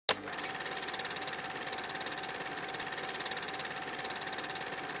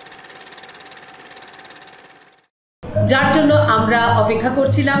যার জন্য আমরা অপেক্ষা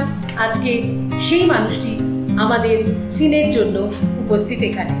করছিলাম। আজকে সেই মানুষটি আমাদের সিনের জন্য উপস্থিত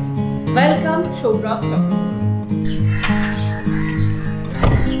এখানে। ওয়েলকাম সৌরভ চক্রবর্তী।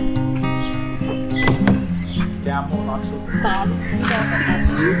 কেমন আছো?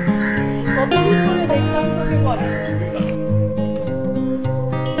 কতদিন ধরে দেখলাম তোকে বলে।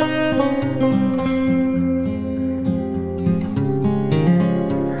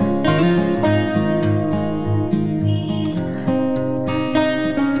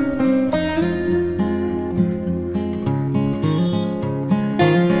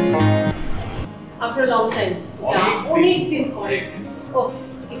 After a long time, অনেক দিন পরে। ওফ,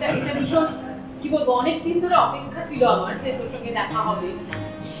 এটা ভীষণ কি বলবো, অনেক দিন ধরে অপেক্ষা ছিল আমার যে তোর সঙ্গে দেখা হবে।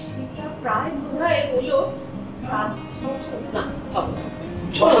 এটা প্রায় বোধহয় হলো 7 বছর, না 6 বছর।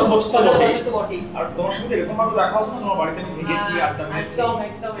 6-7 বছর তো বটেই। আর তোমার সঙ্গে এরকম ভাবে দেখা হতো না, তোমার বাড়িতে আমি থেকেছি, আড্ডা মেরেছি,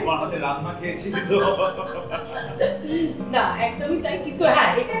 একদম তোমার হাতে রান্না খেয়েছি তো। না একদমই তাই, কিন্তু হ্যাঁ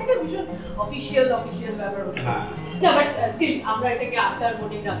এটা একটা ভীষণ অফিশিয়াল ব্যাপার হচ্ছে। না বাট স্টিল আমরা এটাকে আড্ডার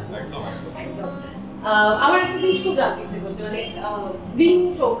মনেই রাখবো। একদম। আমার একটা জিনিস খুব জানতে ইচ্ছে করছে, মানে বিং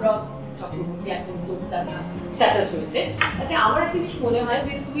সৌরভ চক্রবর্তী এখন তোর যা স্ট্যাটাস হয়েছে, তাতে আমার একটা জিনিস মনে হয়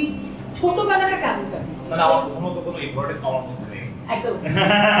যে তুই ছোটবেলাটা কেমন কাটিয়েছিস? মানে আমার প্রথমত কোনো ইম্পর্টেন্ট আমার মধ্যে নেই। একদম।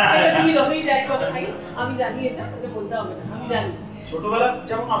 এটা তুমি যতই যাই কথা ভাই, আমি জানি এটা বলতে হবে না, আমি জানি। ছোটবেলা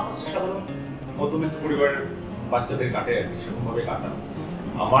যেমন আপনার সাধারণ মধ্যবিত্ত পরিবারের বাচ্চাদের কাটে আর কি, সেরকম ভাবে কাটা।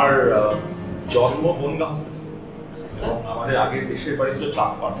 আমার জন্ম বনগাঁ হসপিটাল এবং আমাদের আগের দেশের বাড়ি ছিল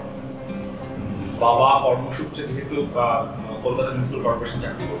চাঁদপাড়া। বাবা কর্মসূত্রে যেহেতু কলকাতা মিউনিসিপ্যাল কর্পোরেশন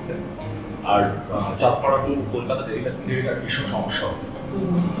চাকরি করতেন, আর চাঁদপাড়া টু কলকাতা ডেলি প্যাসেঞ্জারের একটা ভীষণ সমস্যা হতো।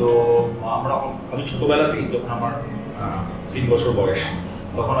 তো আমি ছোটবেলাতেই, যখন আমার 3 বছর বয়স,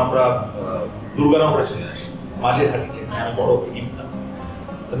 তখন আমরা দুর্গানগরে চলে আসি, মাঝে থাকি যেখানে আমি বড় হই, নিমতা।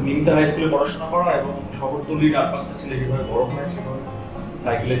 তো নিমতা হাই স্কুলে পড়াশোনা করা এবং শহরতলির 4-5টা ছেলে যেভাবে বড় হয়, সেভাবে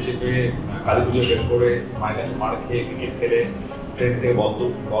সাইকেলে চেপে কালী পুজো বের করে মায়ের কাছে মার খেয়ে ক্রিকেট খেলে ট্রেন থেকে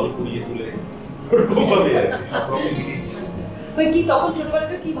বল কুড়িয়ে তুলে কি তখন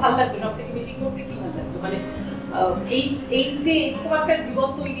ছোটবেলাটা কি ভালো লাগতো, সব থেকে বেশি করতে কি ভালো লাগতো? মানে এই যে এরকম একটা জীবন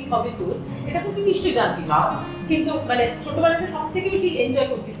তৈরি হবে তোর, এটা তো তুই নিশ্চয়ই জানতিস না, কিন্তু মানে ছোটবেলাটা সব থেকে বেশি এনজয়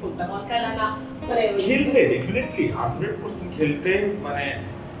করতিস কোনটা? বল খেলা না মানে খেলতে? ডেফিনেটলি 100% খেলতে। মানে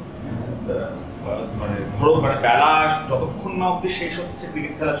ধরো মানে বেলা যতক্ষণ না অব্দি শেষ হচ্ছে,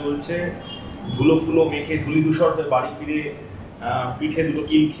 ক্রিকেট খেলা চলছে, ধুলো ফুলো মেখে ধুলি ধূসর হয়ে বাড়ি ফিরে পিঠে দুটো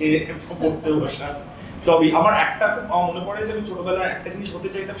কিল খেয়ে পড়তে বসা সবই। আমার একটা খুব মনে পড়ে যে আমি ছোটবেলায় একটা জিনিস হতে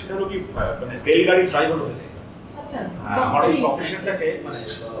চাইতাম, সেটা হলো কি মানে রেলগাড়ির ড্রাইভার হতে চাইতাম। আচ্ছা, আমার এই প্রফেশনটাকে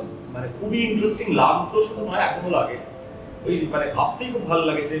মানে খুবই ইন্টারেস্টিং লাগতো, শুধু নয় এখনো লাগে। ওই মানে ভাবতেই খুব ভালো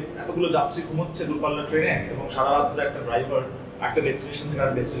লাগে যে এতগুলো যাত্রী ঘুমোচ্ছে দূরপাল্লা ট্রেনে, এবং সারা রাত ধরে একটা ড্রাইভার একটা ডেস্টিনেশন থেকে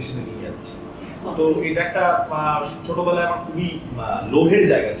আর ডেস্টিনেশনে নিয়ে যাচ্ছে। তো এটা একটা ছোটবেলায় আমার খুবই লোভের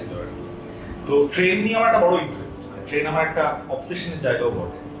জায়গা ছিল আর কি। তো ট্রেন নিয়ে আমার একটা বড় ইন্টারেস্ট, ট্রেন আমার একটা অবসেশনের জায়গাও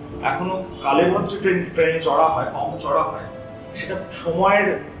বটে। এখনো কালে ভদ্রে ট্রেনে চড়া হয়, কম চড়া হয়, সেটা সময়ের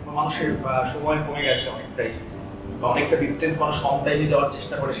মানুষের সময় কমে গেছে অনেকটাই, অনেকটা ডিস্টেন্স মানুষ কম টাইমে যাওয়ার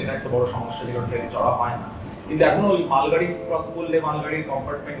চেষ্টা করে, সেটা একটা বড় সমস্যা, যেটা ট্রেনে চড়া হয় না। কিন্তু এখন ওই মালগাড়ি ক্রস করলে মালগাড়ির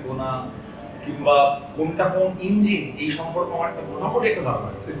কম্পার্টমেন্ট গোনা কিংবা কোনটা কোন ইঞ্জিন, এই সম্পর্কে আমার একটা মোটামুটি একটা ধারণা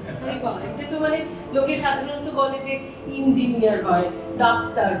আছে। যেটা মানে লোকে সাধারণত বলে যে ইঞ্জিনিয়ার হয়,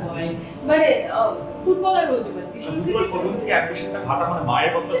 ডাক্তার হয়, মানে ফুটবলার হতে পারছি। প্রথম থেকে অ্যাডমিশনটা ঘাটা, মানে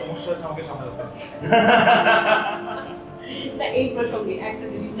মায়ের কতটা সমস্যা হয়েছে আমাকে সামলাতে। না এই প্রসঙ্গে একটা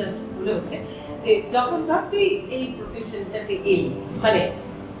জিনিস জাস্ট বলে হচ্ছে যে যখন ধর তুই এই প্রফেশনটাতে মানে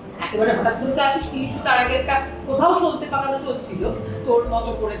একেবারে হঠাৎ করে তো আসিস, নিশ্চয়ই তার আগে একটা কোথাও চলতে পাকানো চলছিল তোর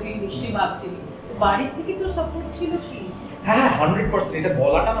মতো করে, তুই নিশ্চয়ই ভাবছিলি বাড়ির থেকে তোর সাপোর্ট ছিল কি? হ্যাঁ 100%। এটা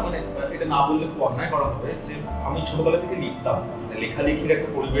বলাটা না, মানে এটা না বললে খুব অন্যায় করা হবে যে আমি ছোটবেলা থেকে লিখতাম, মানে লেখালেখির একটা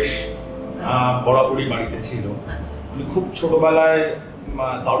পরিবেশ বরাবরই বাড়িতে ছিল। আমি খুব ছোটবেলায়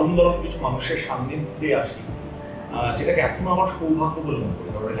দারুণ কিছু মানুষের সান্নিধ্যে আসি, যেটাকে এখনো আমার সৌভাগ্য বলে মনে করি,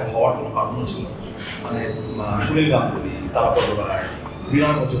 কারণ এটা হওয়ার কোনো কারণ ছিল। মানে সুনীল গাঙ্গুলি, তারাপদ রায়,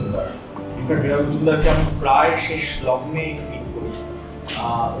 বিনয় মজুমদার। বিনয় মজুমদারকে আমি প্রায় শেষ লগ্নে মিট করি,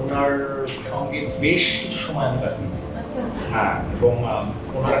 ওনার সঙ্গে বেশ কিছু সময় আমি কাটিয়েছি। হ্যাঁ, এবং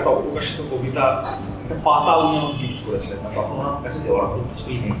ওনার একটা অপ্রকাশিত কবিতা, একটা পাতা উনি আমাকে গিফট করেছিলেন, তখন ওনার কাছে দেওয়ার মতো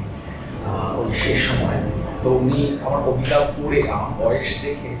কিছুই নেই ওই শেষ সময়। তো উনি আমার কবিতা পড়ে আমার বয়স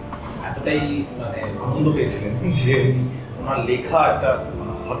দেখে এতটাই মানে আনন্দ পেয়েছিলেন যে ওনার লেখা একটা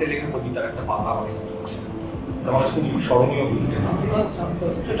হাতে লেখা কবিতার একটা পাতা আমাকে গিফট করেছিলেন। আমার খুব স্মরণীয় গিফট।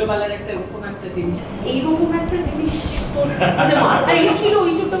 ছোটবেলার একটা এরকম একটা জিনিস, এইরকম একটা জিনিস মাথায় এসেছিল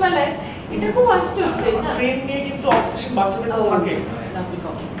ওই ছোটবেলায়, এটা খুব আশ্চর্য। ট্রেন নিয়ে কিন্তু অবসেশন বাচ্চাদের থাকে।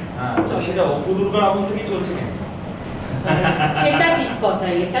 হ্যাঁ, সেটা অপু দুর্গার আমল থেকেই চলছে কিন্তু। সেটা ঠিক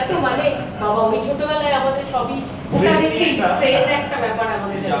কথাই। এটা তো মানে বাবা ওই ছোটবেলায় আমাদের সবই ওটা দেখেই ট্রেন একটা ব্যাপার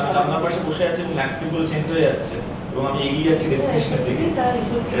আমাদের জানলার পাশে বসে আছে এবং ল্যান্ডস্কেপ গুলো চেঞ্জ হয়ে যাচ্ছে এবং আমি এগিয়ে যাচ্ছি ডেস্টিনেশনের দিকে।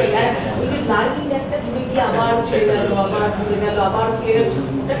 ওই লাইন একটা জুড়ে গিয়ে আবার চলে গেল, আবার চলে গেল, আবার চলে গেল,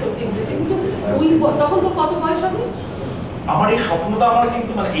 ওটা সত্যি ইন্টারেস্টিং। কিন্তু ওই তখন তো কত বয়স হবে? আমার এই স্বপ্নটা আমার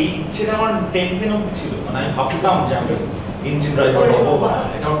কিন্তু মানে এই ইচ্ছেটা আমার 10 অবধি ছিল। মানে আমি ভাবতাম যে আমি ইঞ্জিন ড্রাইভার হবো,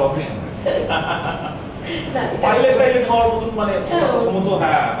 এটা আমার প্রফেশন। পাইলট হওয়ার মতন মানে প্রথমত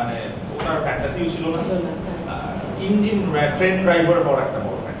হ্যাঁ মানে ওটার ফ্যান্টাসিও ছিল না। ইঞ্জিন ট্রেন ড্রাইভার হওয়ার একটা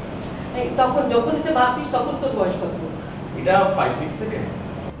বড় ফ্যান্টাসি। তখন যখন এটা ভাবতিস তখন তোর বয়স কত? এটা 5-6 থেকে।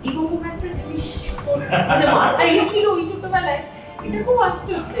 এরকম একটা জিনিস মানে মাথায় এসেছিল ওই ছোটবেলায়, এটা খুব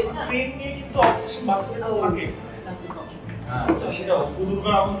আশ্চর্য। ট্রেন নিয়ে কিন্তু অবসেশন বাচ্চাদের থাকে। হ্যাঁ সেটা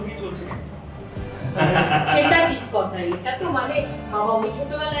অপুদুর্গার আমল থেকেই চলছে। সেটা ঠিক কথাই। এটা তো মানে বাবা ওই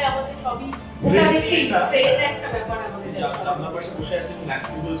ছোটবেলায় আমাদের সবই ওটা দেখেই ট্রেন একটা ব্যাপার আমাদের জানলার পাশে বসে আছে এবং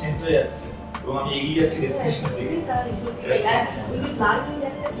ল্যান্ডস্কেপ গুলো চেঞ্জ হয়ে যাচ্ছে এবং আমি এগিয়ে যাচ্ছি ডেস্টিনেশনের দিকে। ওই লাইন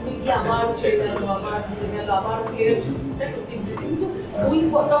একটা জুড়ে গিয়ে আবার চলে গেল, আবার চলে গেল, আবার চলে গেল, ওটা সত্যি ইন্টারেস্টিং। কিন্তু ওই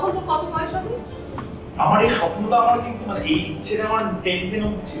তখন তো কত বয়স হবে? আমার এই স্বপ্নটা আমার কিন্তু মানে এই ইচ্ছেটা আমার 10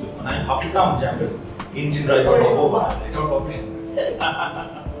 অবধি ছিল। মানে আমি ভাবতাম যে আমি ইঞ্জিন ড্রাইভার হবো, এটা আমার প্রফেশন।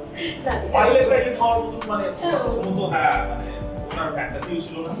 পাইলট হওয়ার মতন মানে প্রথমত হ্যাঁ মানে ওটার ফ্যান্টাসিও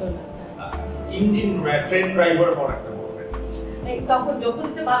ছিল না। ইঞ্জিন ট্রেন ড্রাইভার হওয়ার একটা বড় ফ্যান্টাসি। তখন যখন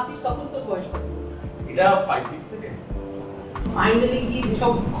এটা ভাবতিস তখন তোর বয়স কত? এটা 5-6 থেকে। ফাইনালি গিয়ে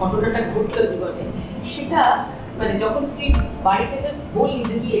যেসব ঘটনাটা ঘটলো জীবনে, সেটা মানে যখন তুই বাড়িতে জাস্ট বললি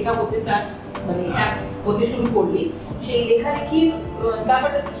যে তুই এটা হতে চাস, মানে এটা হতে শুরু করলি, সেই লেখালেখির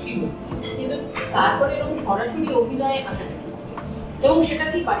ব্যাপারটা তো ছিল, কিন্তু তারপরে এরকম সরাসরি অভিনয়ে আসাটা কি, এবং সেটা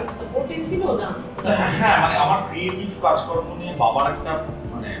কি বাড়ির সাপোর্টে ছিল না? হ্যাঁ মানে আমার ক্রিয়েটিভ কাজকর্ম নিয়ে বাবার একটা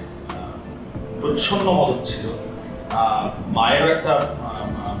মানে প্রচ্ছন্ন মদত ছিল। মায়েরও একটা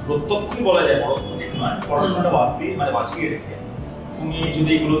প্রত্যক্ষই বলা যায়, পরোক্ষই নয়, পড়াশোনাটা বাদ দিয়ে মানে বাঁচিয়ে রেখে তুমি যদি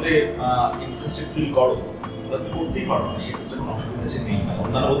এগুলোতে ইন্টারেস্টেড ফিল করো তাহলে করতেই পারো না, সেক্ষেত্রে কোনো অসুবিধা নেই।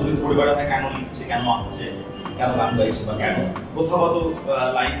 অন্যান্য মধ্যবিত্ত পরিবারে হয় কেন লিখছে, কেন আঁকছে, কেন গান গাইছে, বা কেন প্রথাগত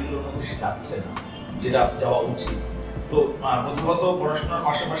লাইনগুলোর মধ্যে সে যাচ্ছে না যেটা যাওয়া উচিত। তো প্রথাগত পড়াশোনার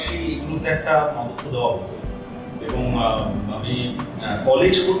পাশাপাশি এগুলোতে একটা মদত দেওয়া হতো। এবং আমি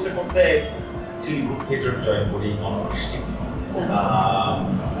কলেজ করতে করতে চিলি গ্রুপ থিয়েটার জয়েন করি অনাবৃষ্টি।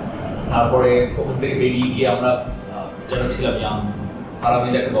 তারপরে ওখান থেকে বেরিয়ে গিয়ে আমরা যারা ছিলাম তারা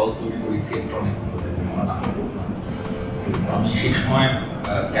মিলে একটা দল তৈরি করি থিয়েট্রনিক্স বলে। আমি সেই সময়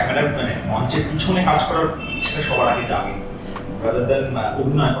ক্যামেরার মানে মঞ্চের পিছনে কাজ করার ইচ্ছাটা সবার আগে জাগে, রাদার দেন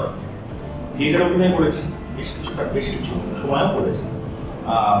অভিনয় করার। থিয়েটার অভিনয় করেছি বেশ কিছু সময়ও করেছি।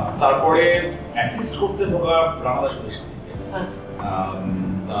 তারপরে অ্যাসিস্ট করতে ঢোকা রানাদাস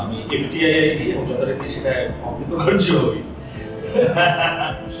আমি FTII দিয়ে এবং যথারীতি সেটা অকৃতকার্য হই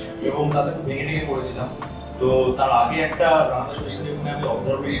এবং তাতে খুব ভেঙে ভেঙে পড়েছিলাম। তো তার আগে একটা রানাদাস ওখানে আমি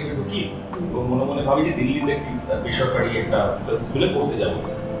অবজারভার হিসেবে ঢুকি এবং মনে মনে ভাবি যে দিল্লিতে একটি বেসরকারি একটা স্কুলে পড়তে যাবো।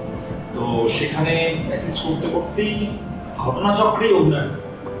 তো সেখানে অ্যাসিস্ট করতে করতেই ঘটনাচক্রেই অভিনয়।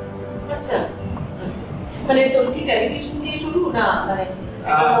 আচ্ছা, মানে তোর কি টেলিভিশন দিয়ে শুরু না মানে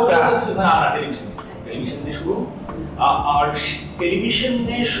টেলিভিশন দিয়ে শুরু। আর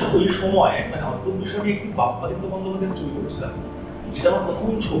টেলিভিশনে ওই সময় মানে অদ্ভুত বিষয়, আমি একটি বাপ্পাদিত্য বন্দ্যোপাধ্যায়ের ছবি করেছিলাম, যেটা আমার প্রথম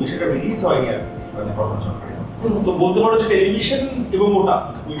ছবি, সেটা রিলিজ হয়নি আর মানে ঘটনাচক্রে। তো বলতে পারো যে টেলিভিশন এবং ওটা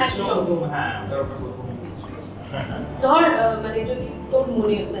হ্যাঁ ধর মানে যদি তোর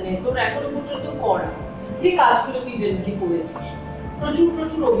মনে মানে তোর এখনো পর্যন্ত করা যে কাজগুলো তুই জেনারেলি করেছিস,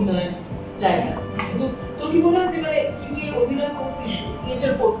 প্রচুর অভিনয়ের জায়গা, কিন্তু তোর কি মনে হচ্ছে মানে তুই যে অভিনয় করছিস,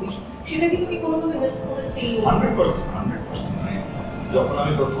 থিয়েটার করছিস, সেটা কি তোকে কোনোভাবে হেল্প করেছে? 100%। যখন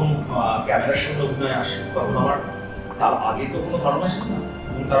আমি প্রথম ক্যামেরার সামনে অভিনয় আসি তখন আমার তার আগে তো কোনো ধারণা ছিল না,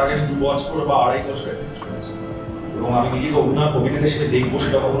 এবং তার আগে আমি 2 বছর বা 2.5 বছর অ্যাসিস্ট করেছি এবং আমি নিজেকে অভিনেতা হিসেবে দেখবো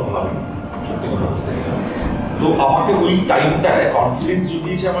সেটা কখনো ভাবিনি, সত্যি কথা বলতে গেলে। তো আমাকে ওই টাইমটায় কনফিডেন্স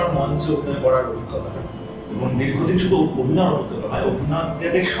জুগিয়েছে আমার মঞ্চে অভিনয় করার অভিজ্ঞতাটা, এবং দীর্ঘদিন শুধু অভিনয়ের অভিজ্ঞতা নয়,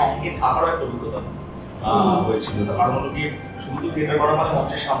 অভিনেতাদের সঙ্গে থাকারও একটা অভিজ্ঞতা হয়েছিল। তার কারণ হলো কি, শুধু তো থিয়েটার করা মানে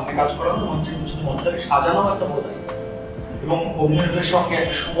মঞ্চের সামনে কাজ করা না, মঞ্চের পিছনে মঞ্চটাকে সাজানো একটা বড় দায়িত্ব, এবং অভিনেতাদের সঙ্গে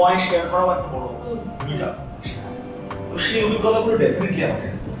একটা সময় শেয়ার করাও একটা বড় ভূমিকা। তো সেই অভিজ্ঞতাগুলো ডেফিনেটলি আমাকে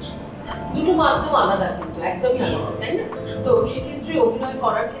হেল্প করেছে। দুটো মাধ্যম আলাদা কিন্তু একদমই আলাদা, তাই না? তো সেক্ষেত্রে অভিনয়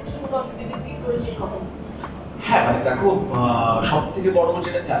করার ক্ষেত্রে কোনো অসুবিধা ফিল করেছিস কখন? হ্যাঁ মানে দেখো, সব থেকে বড়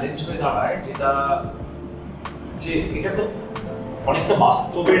যেটা চ্যালেঞ্জ হয়ে দাঁড়ায়, যেটা যে এটা তো অনেকটা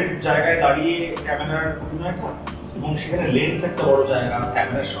বাস্তবের জায়গায় দাঁড়িয়ে ক্যামেরার অভিনয়টা, এবং সেখানে লেন্স একটা বড় জায়গা,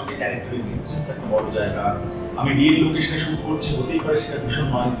 ক্যামেরার সঙ্গে ক্যারেক্টারের ডিসটেন্স একটা বড় জায়গা। আমি রিয়েল লোকেশনে শুট করছি, হতেই পারে সেটা ভীষণ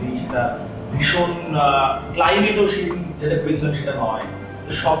নয়েজি, সেটা ভীষণ ক্লাইমেটও সেদিন যেটা ভেবেছিলাম সেটা নয়।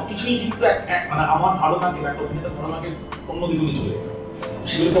 তো সবকিছুই কিন্তু মানে আমার ধারণাকে বা একটা অভিনেতার ধারণাকে অন্যদিকে নিয়ে চলে যেত।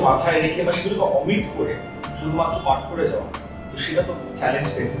 সেগুলোকে মাথায় রেখে বা সেগুলোকে অমিট করে শুধুমাত্র পাঠ করে যাওয়া, তো সেটা তো চ্যালেঞ্জ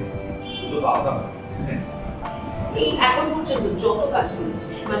এগুলো তো আলাদা না। এই এখন পর্যন্ত যত কাজ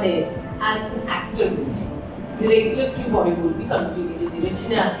করেছিস মানে অ্যাজ অ্যান অ্যাক্টর বলছি, ডিরেক্টর তুই পরে বলবি কারণ তুই নিজে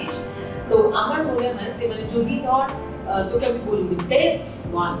ডিরেকশনে আছিস, তো আমার মনে হয় যে মানে যদি ধর তোকে আমি বলি যে বেস্ট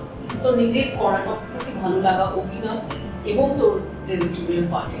ওয়ান তোর নিজের করা সব থেকে ভালো লাগা অভিনয় এবং তোর ডিরেক্টরের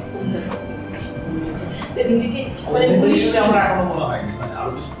পার্টে কোনটা সব থেকে বেশি ভালো লেগেছে, নিজেকে মানে আমার এখনো মনে হয়নি, মানে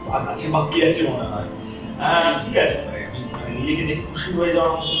আরো কিছু আছে বাকি আছে মনে হয়। ঠিক আছে, মানে আমি নিজেকে দেখে খুশি হয়ে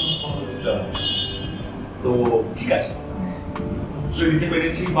যাওয়ার মতো কোনো চরিত্র তো ঠিক আছে দিতে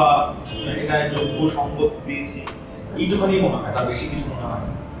পেরেছি বা এটা যোগ্য সঙ্গত দিয়েছি এইটুখানি মনে হয়, তার বেশি কিছু মনে হয়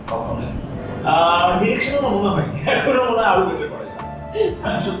কখনো। ডিরেকশনও মনে হয়নি, এখনো মনে হয় আরো বেটার করা যায়।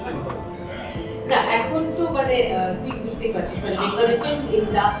 না এখন তো মানে তুই বুঝতেই পারছিস মানে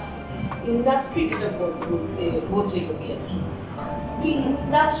ইন্ডাস্ট্রি যেটা বলতে বলছে কি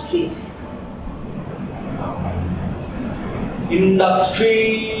ইন্ডাস্ট্রি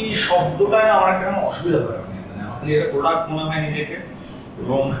শব্দটা আমার একটা অসুবিধা হয়, মানে আমার খালি একটা প্রোডাক্ট মনে হয় নিজেকে,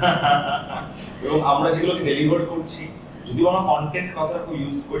 এবং আমরা যেগুলোকে ডেলিভার করছি, যদিও আমরা কন্টেন্ট কথাটা খুব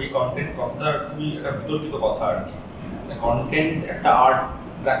ইউজ করি, কন্টেন্ট কথাটা খুবই একটা বিতর্কিত কথা আর কি। কন্টেন্ট একটা আর্ট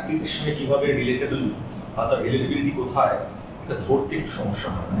প্র্যাকটিসের সঙ্গে কিভাবে রিলেটেবল বা তার রিলেটেবিলিটি কোথায় এটা ধরতে একটু সমস্যা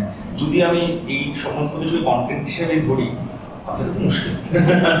হয়। মানে যদি আমি এই সমস্ত কিছু কন্টেন্ট হিসেবে ধরি তাহলে তো মুশকিল।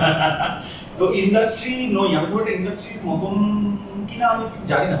 তো ইন্ডাস্ট্রি নই আমি, খুব একটা ইন্ডাস্ট্রির মতন কিনা আমি ঠিক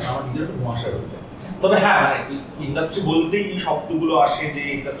জানি না, আমার নিজের একটা ধোঁয়াশা রয়েছে। তবে হ্যাঁ, মানে ইন্ডাস্ট্রি বলতেই এই শব্দগুলো আসে যে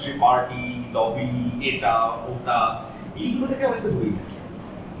ইন্ডাস্ট্রি পার্টি, লবি, এটা ওটা, এইগুলো থেকে আমি একটু দূরেই থাকি।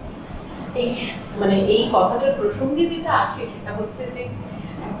 এই মানে এই কথাটার প্রসঙ্গে যেটা আসে সেটা হচ্ছে যে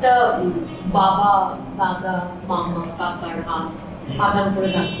একটা বাবা, দাদা, মামা, কাকার হাত মাথার উপরে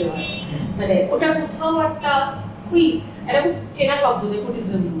থাকতে হয়, মানে ওটা কোথাও একটা ওই এরকম চেনা শব্দ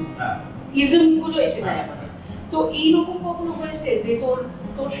নেপোটিজম ইজম গুলো এসে যায় আমাদের। তো এইরকম কখনো হয়েছে যে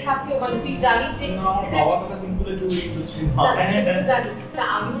তোর সাথে মানে তুই জানিস যে বাবা দাদা দিনগুলো কেউ ইন্ডাস্ট্রি জানি, তা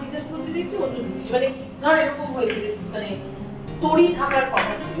আমি জিজ্ঞেস করতে চাইছি অন্য জিনিস, মানে ধর এরকম হয়েছে যে মানে তোরই থাকার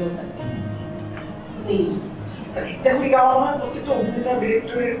কথা ছিল ওটা নেই। দেখো এটা আমার মনে হয় প্রত্যেকটা অভিনেতা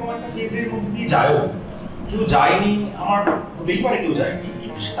ডিরেক্টর এরকম একটা ফেজের মধ্যে দিয়ে যায়ও, কেউ যায়নি, আমার হতেই পারে কেউ যায়নি,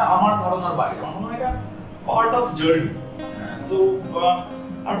 কিন্তু সেটা আমার ধারণার বাইরে। আমার মনে হয় এটা পার্ট অফ জার্নি। তো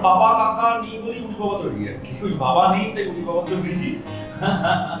আর বাবা কাকা নেই বলেই উনি বাবা তৈরি আর কি, ওই বাবা নেই তাই উনি বাবা তৈরি।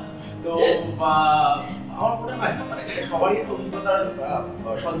 তো আমার মনে হয় না মানে সবারই একটা অভিজ্ঞতার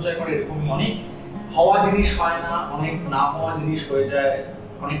সঞ্চয় করে, এরকমই অনেক হওয়া জিনিস হয় না, অনেক না হওয়া জিনিস হয়ে যায়,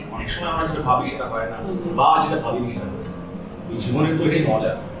 অনেক সময় আমরা যেটা ভাবি সেটা হয় না, বা যেটা ভাবিনি সেটা হয়ে যায়। এই জীবনের তো এটাই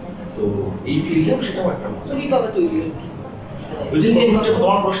মজা, তো এই ফিল্ডেও সেটাও একটা মজা। তুমি বাবা তৈরি ওই যে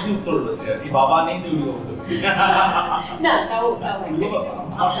তোমার প্রশ্নের উত্তর রয়েছে আর কি, বাবা নেই তো উনি বাবা তৈরি না, তাও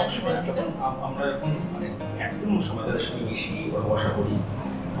আমরা এখন মানে ম্যাক্সিমাম সময় তাদের সঙ্গে মিশি, বসা করি,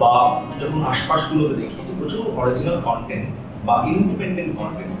 বা যখন আশপাশগুলোতে দেখি যে প্রচুর অরিজিনাল কন্টেন্ট বা ইন্ডিপেন্ডেন্ট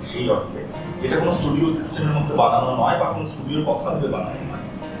কন্টেন্ট, সেই অর্থে যেটা কোনো স্টুডিও সিস্টেমের মধ্যে বানানো নয় বা কোনো স্টুডিওর কথা ভেবে বানানো নয়,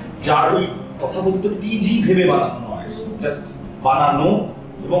 যার ওই কথা বলতে টিজি ভেবে বানানো নয়, জাস্ট বানানো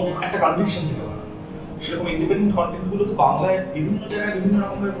এবং একটা কনভিকশন থেকে বানানো, সেরকম ইন্ডিপেন্ডেন্ট কন্টেন্টগুলো তো বাংলায় বিভিন্ন জায়গায় বিভিন্ন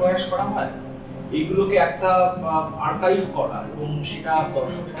রকমের প্রয়াস করা হয়। এইগুলোকে একটা আর্কাইভ করা এবং সেটা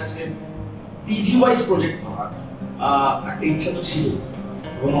দর্শকের কাছে টিজি ওয়াইজ প্রজেক্ট করা একটা ইচ্ছা তো ছিল,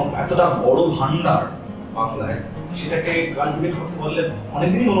 এবং এতটা বড় ভান্ডার বাংলায় সেটাকে কালটিভেট করতে পারলে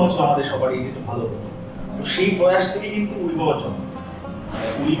অনেকদিনই মনে হচ্ছে আমাদের সবারই যেটা ভালো হতো। তো সেই প্রয়াস থেকে কিন্তু উড়ি বাবার জন্ম,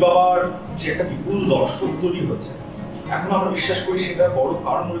 উড়ি বাবার যে একটা বিপুল দর্শক তৈরি হচ্ছে, এখন আমরা বিশ্বাস করি সেটা বড়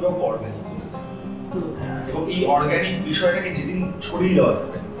কারণ উড়ি বাবা অর্গানিক, এবং এই অর্গানিক বিষয়টাকে যেদিন ছড়িয়ে দেওয়া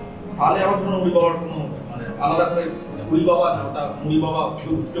যাবে তাহলে আমার ধরুন উড়ি বাবার কোনো মানে আলাদা করে উড়ি বাবা না, ওটা উড়ি বাবা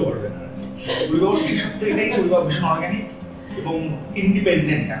কেউ বুঝতে পারবে না। উড়ি বাবার বিশেষত্ব এটাই যে উড়ি বাবা ভীষণ অর্গানিক এবং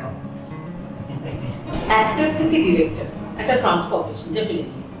ইন্ডিপেন্ডেন্ট। এখন অ্যাক্টর থেকে ডিরেক্টর একটা ট্রান্সফরমেশন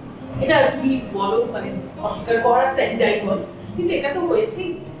ডেফিনেটলি, এটা কি বলো মানে অস্বীকার করার চাই যাই বল, কিন্তু এটা তো হয়েছে।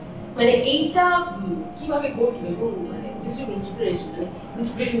 মানে এইটা কিভাবে ঘটলো এবং মানে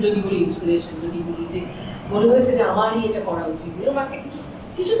ইন্সপিরেশন যদি বলি যে মনে হয়েছে যে আমারই এটা করা উচিত, এরকম একটা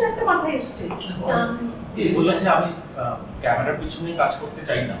কিছু তো একটা মাথায় এসছে। বললাম যে আমি ক্যামেরার পিছনেই কাজ করতে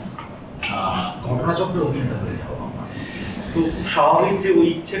চাই না, ঘটনাচক্রে অভিনেতা হয়ে যাবো। তো খুব স্বাভাবিক যে ওই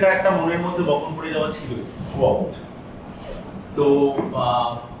ইচ্ছেটা একটা মনের মধ্যে বপন করে যাওয়া ছিল। তো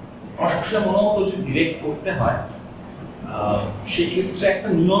সবসময় মনে হতো যে ডিরেক্ট করতে হয়, সেক্ষেত্রে একটা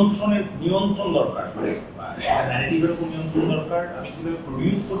নিয়ন্ত্রণ দরকার, মানে সেটা ন্যারেটিভের উপর নিয়ন্ত্রণ দরকার, আমি কিভাবে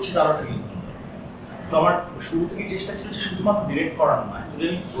প্রডিউস করছি তার একটা নিয়ন্ত্রণ দরকার। তো আমার শুরু থেকে চেষ্টা ছিল যে শুধুমাত্র ডিরেক্ট করার নয়, যদি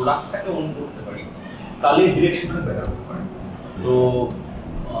আমি প্রোডাক্টটাকে ওন করতে পারি তাহলে ডিরেকশনটা বেটার হতে পারে। তো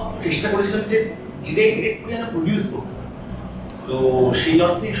চেষ্টা করেছিলাম যে যেটাই ডিরেক্ট করে আমি প্রডিউস করতে পারি। তো সেই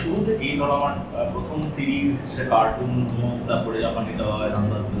অর্থে শুরু থেকেই ধরো আমার প্রথম সিরিজ, সেটা কার্টুন হোক, তারপরে জাপান এটা হয়,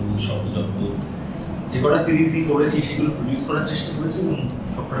 শব্দযত্ন, যে কটা সিরিজই করেছি সেগুলো প্রডিউস করার চেষ্টা করেছি এবং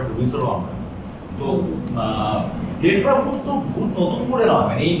সবকটা প্রডিউসারও আমরা। তো ডিরেক্ট করা ভূত তো ভূত নতুন করে নয়,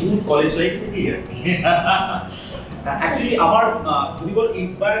 মানে এই ভূত কলেজ লাইফ থেকেই আর কি। অ্যাকচুয়ালি আমার যদি বল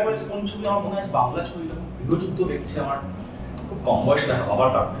ইন্সপায়ার করেছে কোন ছবি, আমার মনে হয় বাংলা ছবিটা গৃহযুদ্ধ দেখছি আমার খুব কম বয়সে দেখা,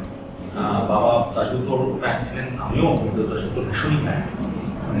 বাবার কারণে। বাবা তাজুদ্দোর ফ্যান ছিলেন, আমিও তাজুদ্দোর ভীষণই ফ্যান,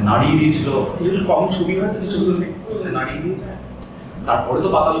 মানে নাড়িয়ে দিয়েছিল, কম ছবি হয়তো যে ছবিগুলো নাড়িয়ে দিয়েছে। তারপরে তো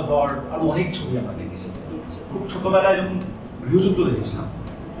পাতাল ঘর, আরো অনেক ছবি আমরা দেখেছি। খুব ছোটবেলায় যখন গৃহযুদ্ধ দেখেছিলাম,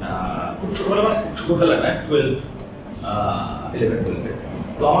 খুব ছোটবেলা, মানে খুব ছোটবেলা নয়, 11-12,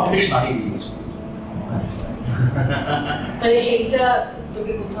 তো আমাকে বেশ নাড়িয়ে দিয়েছিল। মানে সেইটা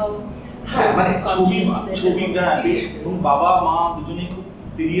তোকে কোথাও, হ্যাঁ মানে ছবিটা বেশ, এবং বাবা মা দুজনেই খুব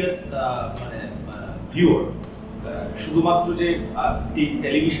সিরিয়াস মানে ভিউয়ার। শুধুমাত্র যে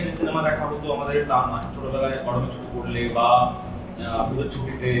টেলিভিশনে সিনেমা দেখা হতো আমাদের তা নয়, ছোটবেলায় গরমের ছুটি পড়লে বা পুজোর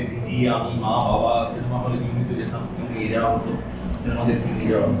ছুটিতে দিদি, আমি, মা, বাবা সিনেমা হলে নিয়মিত যেতাম, নিয়ে যাওয়া হতো, সিনেমা দেখতে নিয়ে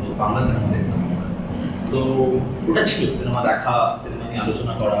যাওয়া হতো, বাংলা সিনেমা দেখতাম। তো ওটা ছিল সিনেমা দেখা, সিনেমা নিয়ে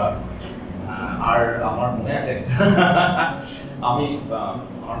আলোচনা করা। আর আমার মনে আছে আমি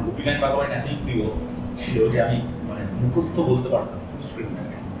আমার গোপীনাথ বাগাবাই এতই প্রিয় ছিল যে আমি মানে মুখস্থ বলতে পারতাম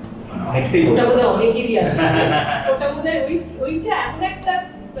স্ক্রিপ্টটাকে, অনেকটাই ওটা বোধহয় অনেকেরই আছে। ওটা বোধহয় ওইটা এমন একটা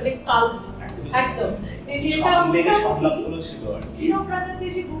মানে কাল্ট একদম, যে যেটা সংলাপগুলো ছিল আর কি, হীরক রাজাতে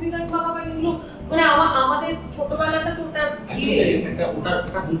গোপীনাথ বাগাবাই এগুলো, মানে আমাদের ছোটবেলাটা তো ওটা ওটার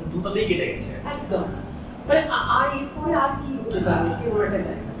একটা মুগ্ধতাতেই কেটে গেছে একদম। মানে আর এরপরে আর কি হতে পারে কেউ ওটা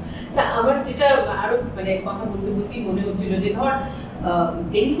যায় না। আমার যেটা আরো মানে কথা বলতে বলতেই মনে হচ্ছিল যে ধর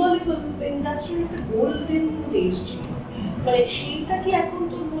বেঙ্গলি ফিল্ম ইন্ডাস্ট্রির একটা গোল্ডেন ডেজ ছিল, মানে সেইটা কি এখন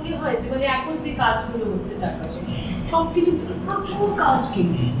তোর মনে হয় যে মানে এখন যে কাজগুলো হচ্ছে চারপাশে সবকিছু প্রচুর কাজ,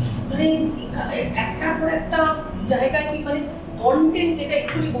 কিন্তু মানে একটার পর একটা জায়গায় কি মানে কন্টেন্ট, যেটা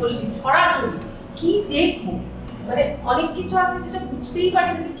একটুখানি বললি ছড়াছড়ি, কি দেখবো, মানে অনেক কিছু আছে যেটা বুঝতেই পারি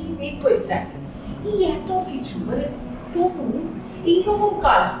না যে কি দেখবো এক্স্যাক্টলি, এই এত কিছু, মানে তবু এইরকম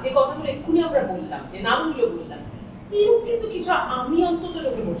কাজ যে কথাগুলো এক্ষুনি আমরা বললাম, যে নামগুলো বললাম, এরকম কিন্তু কিছু আমি অন্তত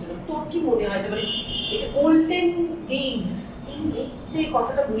চোখে পড়ছিলাম। তোর কি মনে হয় যে মানে এটা গোল্ডেন ডেজ, এই যে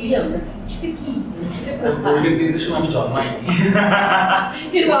কথাটা বলি আমরা, সেটা কি? সেটা গোল্ডেন ডেজের সময় আমি জন্মাইনি,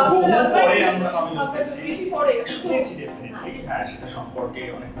 পরে আমরা বেশি পরে শুনেছি ডেফিনেটলি, হ্যাঁ সেটা সম্পর্কে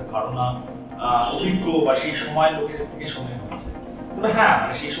অনেকটা ধারণা, অভিজ্ঞ বা সেই সময় লোকেদের থেকে শুনে হয়েছে। তবে হ্যাঁ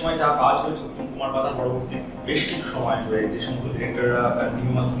মানে সেই সময় যা কাজ হয়েছে উত্তম কুমার বাদার পরবর্তী বেশ কিছু সময় ধরে যে সমস্ত ডিরেক্টররা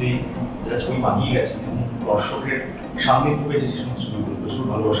কন্টিনিউয়াসলি যারা ছবি বানিয়ে গেছেন এবং দর্শকের সান্নিধ্য পেয়েছে, সেই সমস্ত ছবিগুলো প্রচুর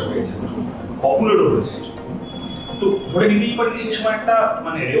ভালোবাসা পেয়েছে, প্রচুর পপুলারও হয়েছে সেই ছবিগুলো। তো ধরে নিতেই পারি সেই সময় একটা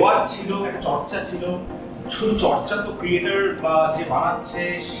মানে রেওয়াজ ছিল, একটা চর্চা ছিল। শুধু চর্চা তো ক্রিয়েটর বা যে বানাচ্ছে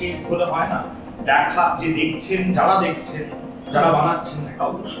সে বলে হয় না, দেখা যে দেখছেন, যারা বানাচ্ছেন একটা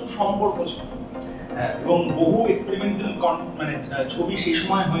অবশ্য সম্পর্ক ছিল। এবং বহু এক্সপেরিমেন্টাল মানে ছবি সেই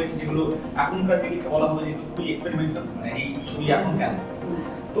সময় হয়েছে যেগুলো এখনকার দিনে বলা হবে যেহেতু খুবই এক্সপেরিমেন্টাল, মানে এই ছবি এখন কেন।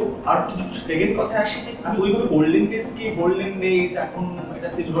 তো আর যদি সেকেন্ড কথা আসি যে আমি ওইভাবে গোল্ডেন ডেজকে গোল্ডেন ডেজ, এখন এটা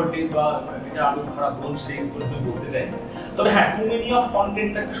সিলভার ডেজ বা এটা আরো খারাপ ব্রোঞ্জ ডেজ বলে আমি বলতে চাই না। তবে হ্যাঁ, টু মেনি অফ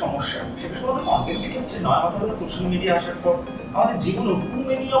কন্টেন্ট একটা সমস্যা, সেটা শুধু কন্টেন্টের ক্ষেত্রে নয়, আমাদের সোশ্যাল মিডিয়া আসার পর আমাদের জীবনে টু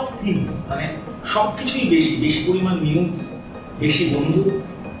মেনি অফ থিংস, মানে সবকিছুই বেশি পরিমাণ নিউজ, বেশি বন্ধু,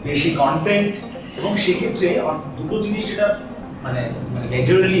 বেশি কন্টেন্ট। এবং সেক্ষেত্রে আমার দুটো জিনিস এটা মানে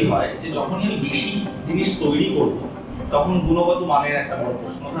ন্যাচারালি হয় যে যখনই আমি বেশি জিনিস তৈরি করব তখন গুণগত মানের একটা বড়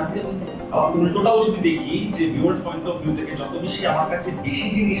প্রশ্ন থাকে। আবার উল্টোটাও যদি দেখি যে ভিউয়ার্স পয়েন্ট অফ ভিউ থেকে যত বেশি আমার কাছে বেশি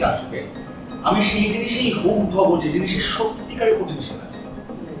জিনিস আসবে আমি সেই জিনিসেই হুক হব যে জিনিসের সত্যিকারের পোটেনশিয়াল আছে।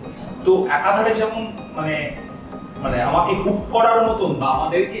 তো একাধারে যেমন মানে আমাকে হুক করার মতন বা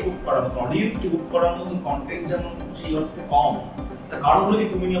আমাদেরকে হুক করার মতন, অডিয়েন্সকে হুক করার মতন কন্টেন্ট যেমন সেই অর্থে কম, তার কারণ হলো কি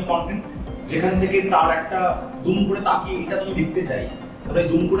টু মেনি অফ কন্টেন্ট, যেখান থেকে তার একটা দুম করে তাকিয়ে এটা তুমি দেখতে চাই, তাহলে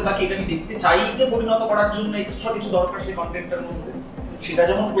দুম করে তাকিয়ে এটা আমি দেখতে চাইতে পরিণত করার জন্য এক্সট্রা কিছু দরকার সেই কন্টেন্টটার মধ্যে, সেটা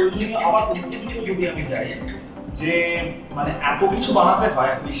যেমন প্রয়োজনীয়। আবার অন্যদিকে যদি আমি যাই যে মানে এত কিছু বানাতে হয়,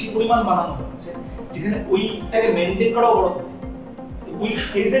 এত বেশি পরিমাণ বানানো হচ্ছে, যেখানে ওইটাকে মেনটেন করাও বড় কথা। ওই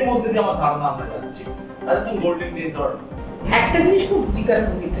ফেজের মধ্যে দিয়ে আমার ধারণা আমরা যাচ্ছি, তাহলে তুমি গোল্ডেন ডেজ আর একটা জিনিস খুব জিজ্ঞাসা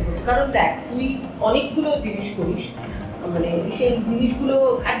করতে ইচ্ছে করছে, কারণ দেখ তুই অনেকগুলো জিনিস করিস, মানে সেই জিনিসগুলো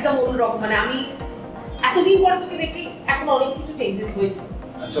একদম অন্যরকম, মানে আমি এতদিন পরে তোকে দেখি এখন অনেক কিছু চেঞ্জেস হয়েছে।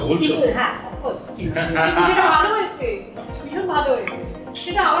 আচ্ছা বলছো? হ্যাঁ অফকোর্স, যেটা ভালো হয়েছে, ভীষণ ভালো হয়েছে,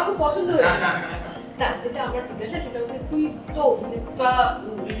 সেটা আমার খুব পছন্দ হয়েছে। না যেটা আমার জিজ্ঞাসা সেটা হচ্ছে তুই তো অভিনেতা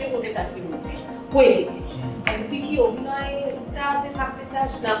নিজে বলে চাকরি করছিস, হয়ে গেছিস, তুই কি অভিনয়টাতে থাকতে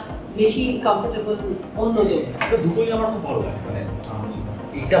চাস না বেশি কমফোর্টেবল অন্য জায়গায়? দুটোই আমার খুব ভালো লাগে। মানে আমি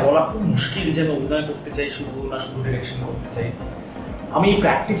এটা বলা খুব মুশকিল যে আমি অভিনয় করতে চাই শুধু, না শুধু ডিরেকশন করতে চাই। আমি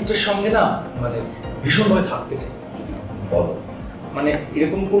প্র্যাকটিসটার সঙ্গে না মানে ভীষণভাবে থাকতে চাই। বলো মানে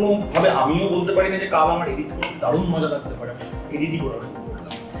এরকম কোনো ভাবে আমিও বলতে পারি না যে কাল আমার এডিট করতে দারুণ মজা লাগতে পারে, আমি এডিটই করা শুরু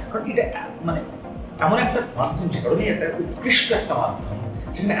করলাম। কারণ এটা মানে এমন একটা মাধ্যম, যে কারণে এটা উৎকৃষ্ট একটা মাধ্যম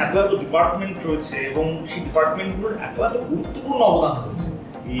যেখানে এত এত ডিপার্টমেন্ট রয়েছে এবং সেই ডিপার্টমেন্টগুলোর এত এত গুরুত্বপূর্ণ অবদান রয়েছে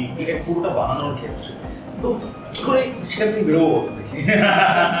এটা পুরোটা বানানোর ক্ষেত্রে। তো কি করে সেখান থেকে বেরোবো দেখি।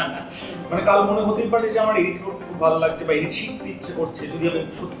 মানে কাল মনে হতেই পারে যে আমার এডিট করতে খুব ভালো লাগছে বা এডিট শিখতে ইচ্ছে করছে, যদি আমি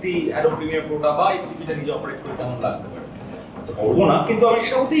সত্যি অ্যাডোব প্রিমিয়ার প্রোটা বা এক্সিবিটা নিজে অপারেট করে কেমন লাগতে পারে, তো করবো না, কিন্তু আমি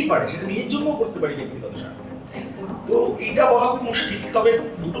সেটা হতেই পারে, সেটা নিজের জন্যও করতে পারি ব্যক্তিগত স্বার্থে। তো এইটা বলা খুব মুশকিল, তবে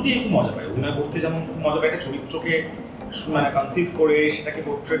দুটোতেই খুব মজা পাই। অভিনয় করতে যেমন খুব মজা পাই, একটা চরিত্রকে মানে কনসিভ করে সেটাকে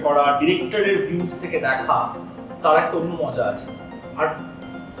পোর্ট্রে করা, ডিরেক্টরের ভিউজ থেকে দেখা, তার একটা অন্য মজা আছে। আর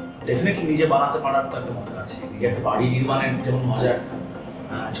ডেফিনেটলি নিজে বানাতে পারার তো একটা মজা আছে। নিজে একটা বাড়ি নির্মাণের যেমন মজা একটা,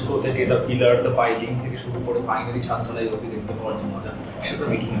 ছোট থেকে দ্য পিলার, দ্য পাইলিং থেকে শুরু করে ফাইনালি ছাদতলায় গতি দেখতে পাওয়ার যে মজা, সেটা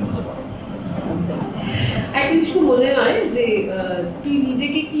মেকিংয়ের মজা পাওয়া। একটা জিনিস খুব মনে হয় যে তুই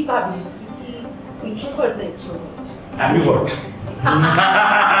নিজেকে কি ভাবি, কি ইন্ট্রোভার্ট না এক্সট্রোভার্ট? অ্যাম্বিভার্ট।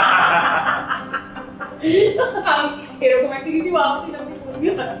 আমি এরকম একটা কিছু ভাবছিলাম যে বলবি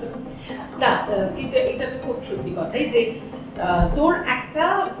হয়তো না, কিন্তু এটা তো খুব সত্যি কথাই যে তোর একটা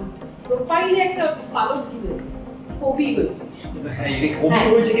প্রোফাইলে একটা পালক জুড়েছে, কবি হয়েছে। হ্যাঁ, এই কবি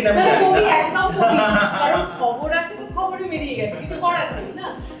হয়েছে কিনা আমি জানি না। কবি একদম কবি, কারণ খবর আছে তো খবরে বেরিয়ে গেছে, কিছু করার নেই না।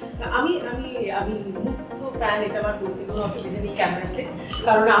 আমি আমি আমি মুগ্ধ ফ্যান, এটা আমার বলতে কোনো অসুবিধা নেই ক্যামেরাতে,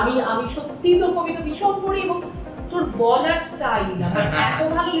 কারণ আমি আমি সত্যিই তোর কবিতা ভীষণ পড়ি এবং তোর বলার স্টাইল আমার এত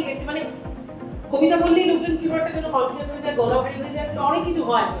ভালো লেগেছে। মানে কবিতা বললেই লোকজন কি একটা যেন কনফিউজ হয়ে যায়, গলা ভারী হয়ে যায়, অনেক কিছু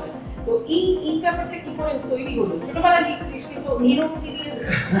হয়। তো এই ব্যাপারটা কি করে তৈরি হলো? ছোটবেলায় লিখতিস কিন্তু এরকম সিরিয়াস?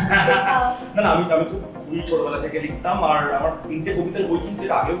 না আমি খুবই ছোটবেলা থেকে লিখতাম, আর আমার 3টে কবিতার বই কিন্তু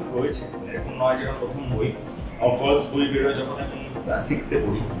এর আগেও রয়েছে, এরকম নয় যেটা প্রথম বই। আমার ফার্স্ট বই বেরোয় যখন আমি 6-এ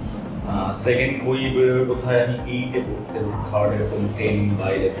পড়ি, সেকেন্ড বই বেরোয় কোথায় আমি 8-এ পড়তে, থার্ড এরকম 10 বা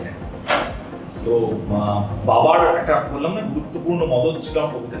 11-এ। তো বাবার একটা বললাম না গুরুত্বপূর্ণ মদত ছিল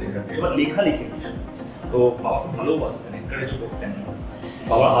আমার কবিতা লেখার, সেবার লেখালেখির বিষয়। তো বাবা খুব ভালোবাসতেন, এনকারেজও করতেন।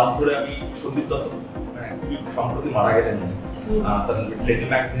 বাবার হাত ধরে আমি সন্দীপ দত্ত খুবই সম্প্রতি মারা গেলেন, তার লিটল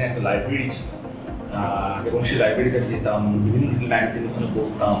ম্যাগাজিনে একটা লাইব্রেরি ছিল এবং সেই লাইব্রেরিতে আমি যেতাম, বিভিন্ন লিটল ম্যাগাজিন ওখানে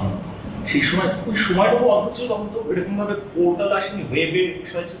পড়তাম। সেই সময় ওই সময়টা খুব অদ্ভুত ছিল, তখন তো এরকমভাবে পোর্টাল আসেনি, ওয়েবের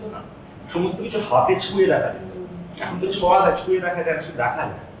বিষয় ছিল না, সমস্ত কিছু হাতে ছুঁয়ে দেখা যেত। এখন তো ছুঁয়ে দেখা যায় না, শুধু দেখা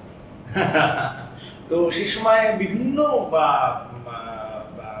যায়। তো সেই সময় বিভিন্ন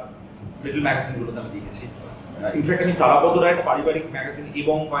লিটল ম্যাগাজিনগুলোতে আমি লিখেছি। ইনফ্যাক্ট আমি তারাপদ রায় একটা পারিবারিক ম্যাগাজিন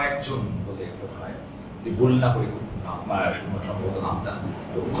এবং কয়েকজন বলে হয়, ভুল না করে সম্ভবত নামটা,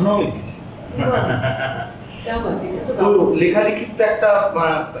 তো ওখানেও লিখেছি। তো লেখালেখির তো একটা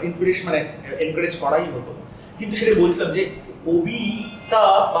ইন্সপিরেশন মানে এনকারেজ করাই হতো, কিন্তু সেটা বলছিলাম যে কবিতা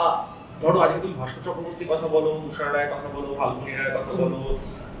বা ধরো আজকে তুমি ভাস্কর চক্রবর্তীর কথা বলো, তুষার রায়ের কথা বলো, ফাল্গুনী রায়ের কথা বলো,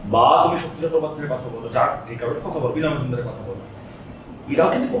 বা তুমি সত্যি চট্টোপাধ্যায়ের কথা বলো, যার যে কারোর কথা বলো, বিনা মজুমদারের কথা বলো, এরাও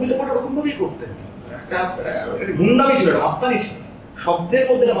কিন্তু কবিতা পড়া ওরকম ভাবেই করতেন। একটা গুন্ডামি ছিল, একটা মাস্তানি ছিল, শব্দের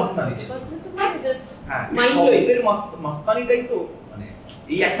মধ্যে মাস্তানি ছিল। হ্যাঁ, শব্দের মাস্তানিটাই তো মানে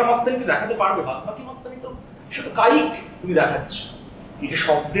এই একটা মাস্তানি তুমি দেখাতে পারবে, বাদ বাকি মাস্তানি তো সেটা তো কায়িক তুমি দেখাচ্ছ। এই যে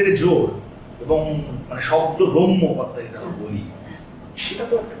শব্দের জোর এবং মানে শব্দ রম্য কথাটা যেটা আমরা বলি, সেটা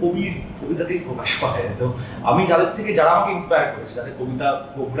তো একটা কবির কবিতাতেই প্রকাশ পায়। তো আমি যারা আমাকে ইন্সপায়ার করেছে, যাদের কবিতা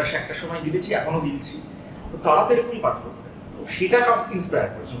প্রোগ্রাসে একটা সময় গিলেছি, এখনো গিলছি, তো তারা তো এরকমই পাঠ করতেন। তো সেটা ইন্সপায়ার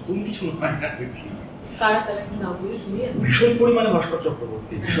করেছে, তুমি কিছু নয় না। ভীষণ পরিমাণে ভাস্কর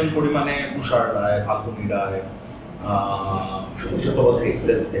চক্রবর্তী, ভীষণ পরিমাণে তুষার রায়, ফাল্গুনী রায়, সত্যি চট্টোপাধ্যায়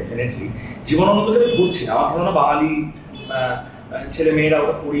এক্সেলফ ডেফিনেটলি। জীবনানন্দকে আমি ধরছি না, আমার ধারণা বাঙালি ছেলে মেয়েরা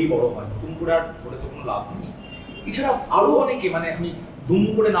ওটা পড়েই বড় হয়, নতুন করে আর ধরে তো কোনো লাভ নেই। এছাড়া আরো অনেকে, মানে আমি দুম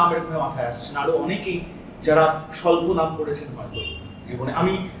করে নাম এরকম মাথায় আসছে না, আরো অনেকেই যারা স্বল্প নাম করেছেন হয়তো জীবনে।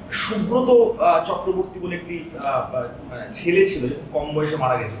 আমি সুব্রত চক্রবর্তী বলে একটি ছেলে ছিল, কম বয়সে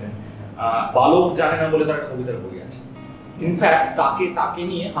মারা গেছিলেন, বালক জানে না বলে তার একটা কবিতার বই আছে। ইনফ্যাক্ট তাকে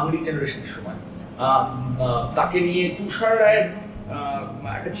নিয়ে হাংরি জেনারেশনের সময় তাকে নিয়ে তুষার রায়ের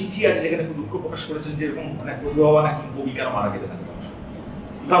একটা চিঠি আছে যেখানে খুব দুঃখ প্রকাশ করেছেন যে এরকম মানে প্রতিভাবান একজন কবি কেন মারা গেলেন এত বছর।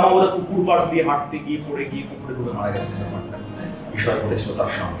 ইসলামাবাদে পুকুর পাড় দিয়ে হাঁটতে গিয়ে পড়ে গিয়ে পুকুরে ডুবে মারা গেছে বিষয় ঘটেছিল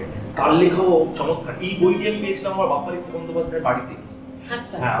তার সঙ্গে। তার লেখাও চমৎকার। এই বইটি আমি পেয়েছিলাম আমার বাপ্পারিত্র বন্দ্যোপাধ্যায়ের বাড়িতে।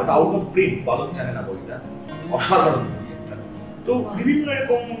 হ্যাঁ, ওটা আউট অফ প্রিন্ট, বালক জানে না বইটা, অসাধারণ বই একটা। তো বিভিন্ন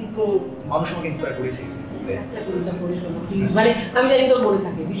রকম তো মানুষ আমাকে ইন্সপায়ার করেছে। মানে আমি জানি তোর মনে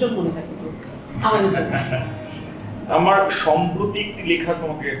থাকে, ভীষণ মনে থাকে আমাদের জন্য। আমার সম্প্রতি একটি লেখা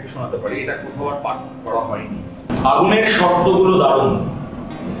তোমাকে শোনাতে পারি, এটা কোথাও আর পাঠ করা হয়নি। আগুনের শব্দগুলো দারুণ,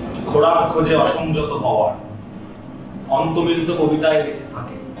 খোরাক খোঁজে অসংযত হওয়ার, অন্তর্মিলিত কবিতায় বেঁচে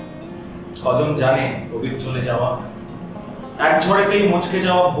থাকে। কজন জানে কবির চলে যাওয়া, এক ঝড়েতেই মুচকে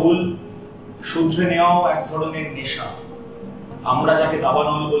যাওয়া ভুল শুধরে নেওয়াও এক ধরনের নেশা। আমরা যাকে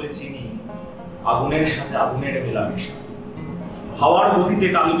দাবানল বলে চিনি, আগুনের সাথে আগুনের মেলামেশা। হাওয়ার গতিতে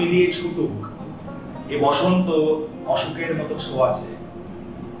তাল মিলিয়ে ছুটুক এ বসন্ত অসুখের মতো ছোঁয়াছে,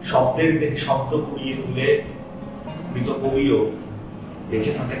 শব্দের দেহে শব্দ কুড়িয়ে তুলে মৃত কবিও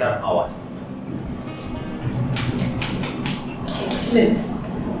বেঁচে থাকে তার আওয়াজ।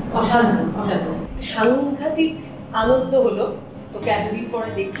 অসাধারণ, অসাধারণ, সাংঘাতিক আনন্দ হলো তোকে এতদিন পরে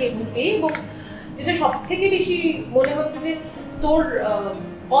দেখে এবং যেটা সব থেকে বেশি মনে হচ্ছে যে তোর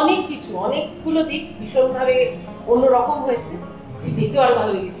অনেকগুলো দিক ভীষণভাবে অন্যরকম হয়েছে, দেখতে আরো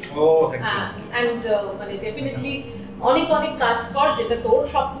ভালো লেগেছে। মানে ডেফিনেটলি অনেক কাজ কর, যেটা তোর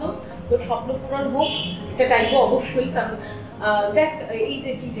স্বপ্ন পূরণ হোক, এটা চাইবো অবশ্যই। কারণ দেখ, এই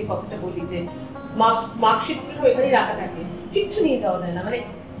যে তুই যে কথাটা বললি যে মার্কশিটগুলো সব এখানেই রাখা থাকে, কিচ্ছু নিয়ে যাওয়া যায় না, মানে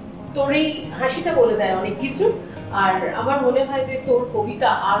তোর এই হাসিটা বলে দেয় অনেক কিছু। আর আমার মনে হয় যে তোর কবিতা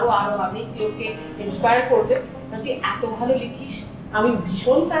আরো অনেক কেউকে ইন্সপায়ার করবে, কারণ তুই এত ভালো লিখিস। আমি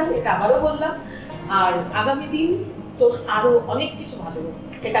ভীষণ ফ্যান, এটা আবারও বললাম। আর আগামী দিন তোর আরো অনেক কিছু ভালো হোক,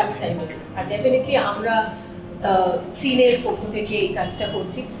 এটা আমি চাইবো। আর ডেফিনেটলি আমরা সিনের পক্ষ থেকে এই কাজটা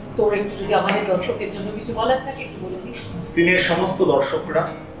করছি। তোর একটু যদি আমাদের দর্শকের জন্য কিছু বলার থাকে একটু বলে দিস। সিনের সমস্ত দর্শকরা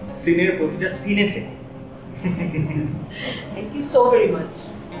সিনের প্রতিটা সিনে থেকে thank you so very much.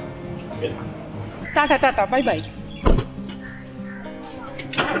 Tata, bye bye.